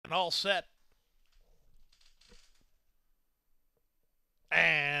And all set.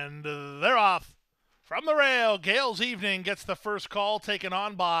 And they're off. From the rail, Gales Evening gets the first call, taken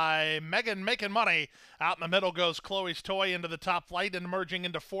on by Megan Making Money. Out in the middle goes Chloe's Toy into the top flight, and emerging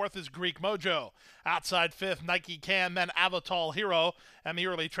into fourth is Greek Mojo. Outside fifth, Nike Can, then Avatal Hero, and the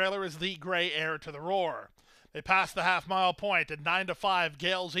early trailer is the Gray Heir to the Roar. They pass the half-mile point at 9-5.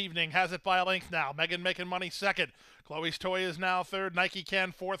 Gales Evening has it by a length now. Megan Making Money second. Chloe's Toy is now third. Nike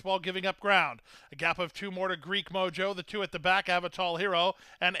Can fourth while giving up ground. A gap of two more to Greek Mojo. The two at the back, Avatal Hero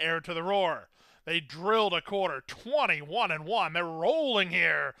and Heir to the Roar. They drilled a quarter, 21-1. They're rolling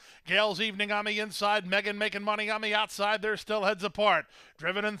here. Gales Evening on the inside, Megan Making Money on the outside. They're still heads apart.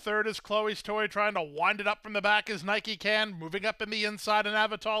 Driven in third is Chloe's Toy, trying to wind it up from the back is Nike Can. Moving up in the inside, an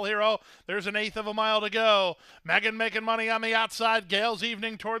Avatal Hero. There's an eighth of a mile to go. Megan Making Money on the outside. Gales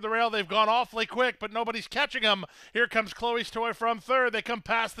Evening toward the rail. They've gone awfully quick, but nobody's catching them. Here comes Chloe's Toy from third. They come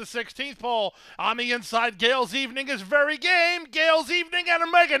past the 16th pole. On the inside, Gales Evening is very game. Gales Evening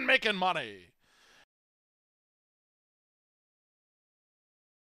and Megan Making Money.